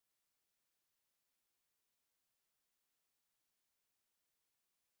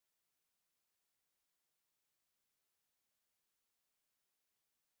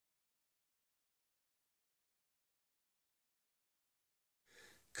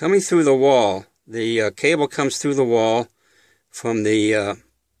coming through the wall. The cable comes through the wall from the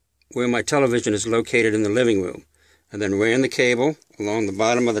where my television is located in the living room, and then ran the cable along the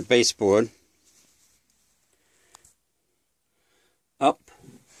bottom of the baseboard up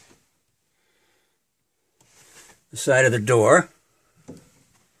the side of the door,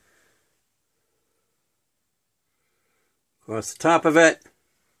 across the top of it,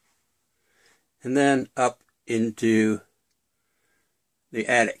 and then up into the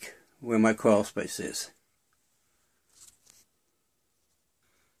attic where my crawl space is.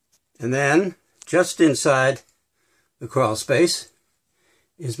 And then, just inside the crawl space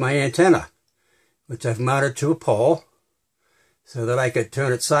is my antenna, which I've mounted to a pole so that I could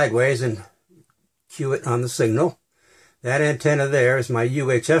turn it sideways and cue it on the signal. That antenna there is my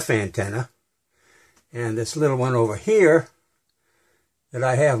UHF antenna, and this little one over here that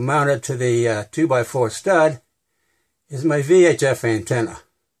I have mounted to the 2x4 stud is my VHF antenna,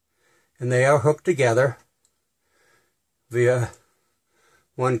 and they are hooked together via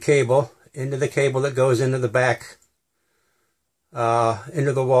one cable into the cable that goes into the back,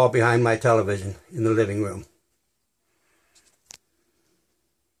 into the wall behind my television in the living room.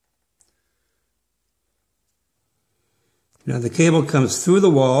 Now the cable comes through the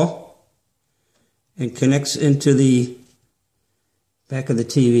wall and connects into the back of the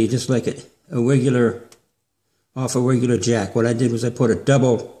TV just like a regular, off a regular jack. What I did was I put a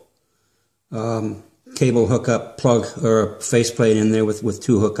double cable hookup plug or faceplate in there with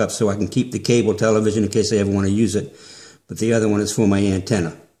two hookups so I can keep the cable television in case I ever want to use it. But the other one is for my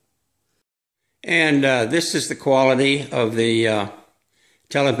antenna. And this is the quality of the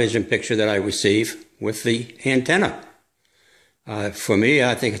television picture that I receive with the antenna. For me,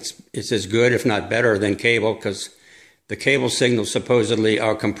 I think it's as good, if not better, than cable, because the cable signals supposedly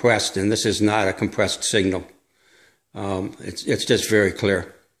are compressed, and this is not a compressed signal. It's just very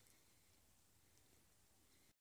clear.